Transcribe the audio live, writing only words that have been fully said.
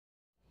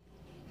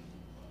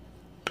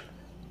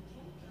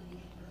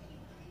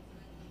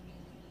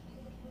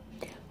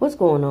What's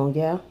going on,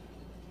 y'all?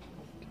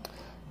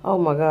 Oh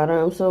my God,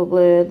 I'm so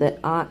glad that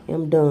I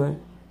am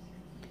done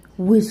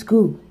with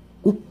school.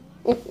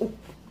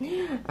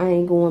 I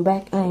ain't going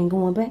back.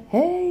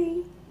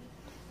 Hey.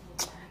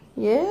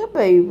 Yeah,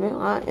 baby,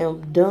 I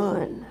am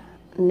done.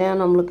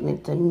 Now I'm looking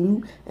into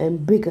new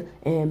and bigger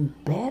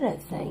and better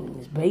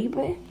things,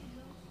 baby.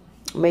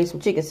 Made some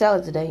chicken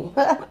salad today.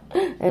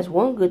 That's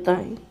one good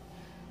thing.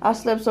 I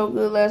slept so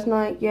good last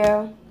night,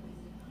 y'all.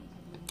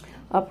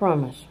 I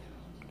promise.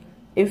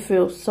 It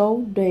feels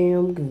so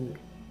damn good.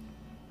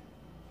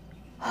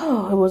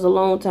 Oh, it was a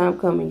long time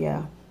coming,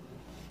 y'all.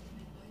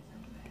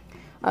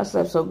 I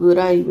slept so good,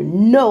 I didn't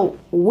even know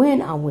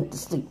when I went to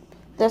sleep.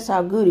 That's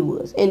how good it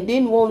was. And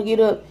didn't want to get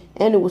up,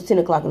 and it was 10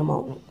 o'clock in the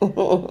morning.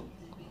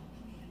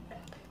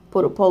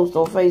 Put a post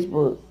on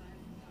Facebook.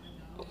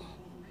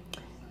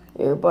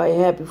 Everybody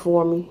happy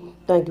for me.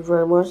 Thank you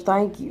very much.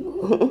 Thank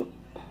you.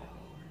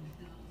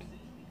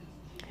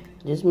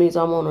 This means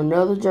I'm on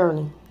another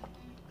journey.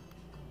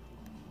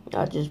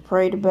 I just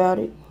prayed about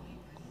it,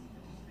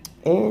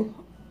 and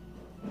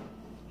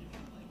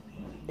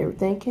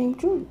everything came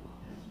true.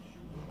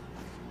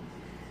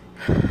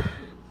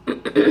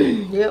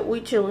 Yep,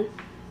 we chilling.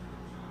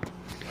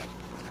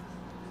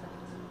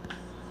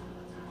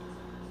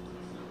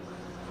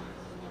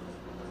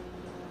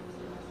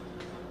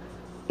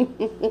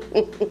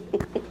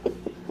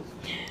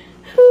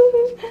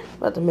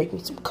 About to make me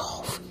some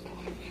coffee.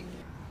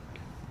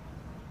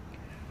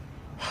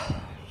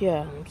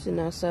 Yeah, I'm sitting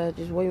outside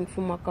just waiting for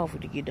my coffee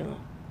to get done.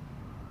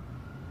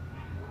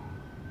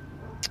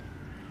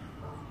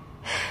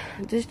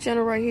 This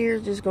channel right here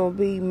is just gonna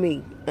be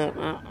me.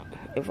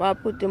 If I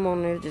put them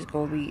on there, it's just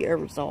gonna be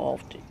every so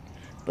often.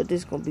 But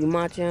this is gonna be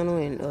my channel,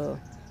 and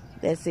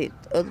that's it.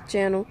 The other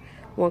channel,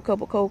 One Cup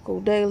of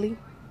Cocoa Daily,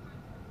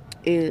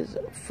 is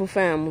for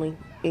family,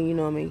 and you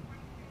know what I mean,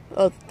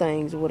 other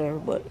things or whatever.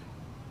 But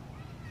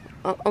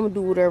I'm gonna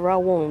do whatever I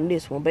want on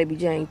this one, Baby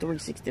Jane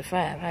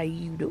 365. How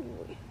you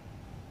doing?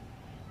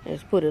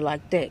 Let's put it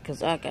like that,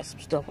 cause I got some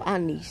stuff I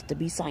need to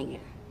be saying.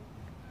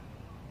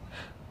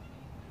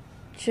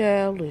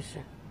 Child,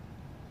 listen.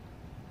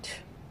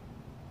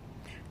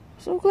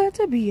 So glad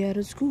to be out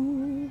of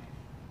school.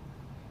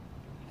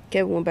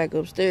 Kevin went back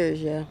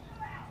upstairs, y'all.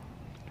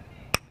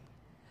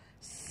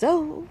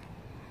 So,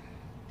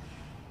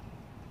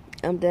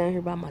 I'm down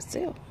here by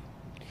myself.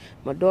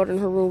 My daughter in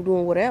her room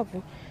doing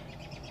whatever.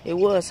 It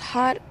was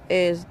hot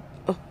as...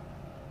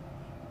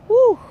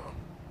 woo!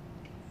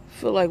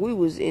 Feel like we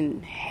was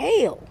in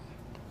hell.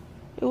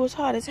 It was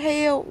hot as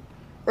hell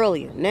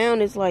earlier. Now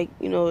it's like,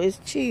 you know, it's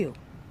chill.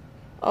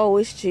 Oh,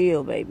 it's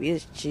chill, baby.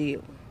 It's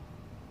chill.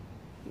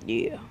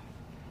 Yeah.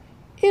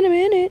 In a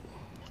minute.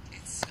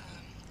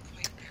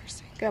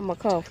 Got my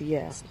coffee,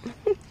 yeah.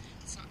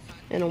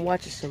 And I'm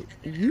watching some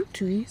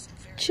YouTube,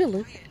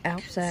 chilling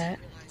outside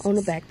on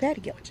the back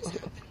patio.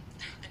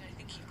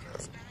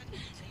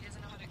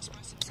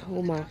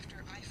 Oh, my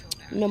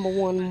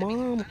 #1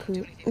 mom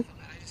cook.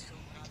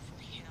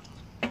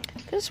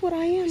 That's what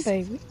I am,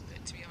 baby.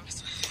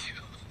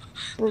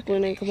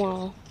 Brooklyn and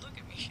Kamal.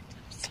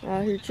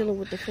 Out here chilling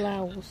with the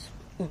flowers.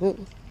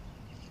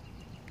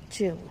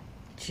 Chilling.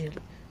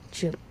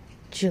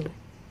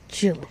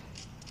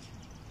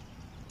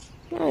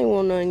 I ain't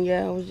want nothing,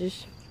 y'all. I was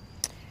just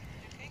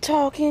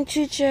talking,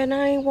 chit-chatting.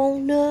 I ain't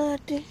want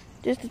nothing.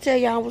 Just to tell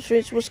y'all I was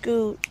finished with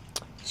school.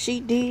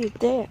 She did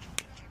that.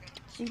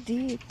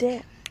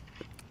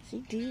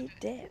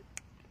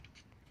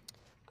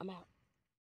 I'm out.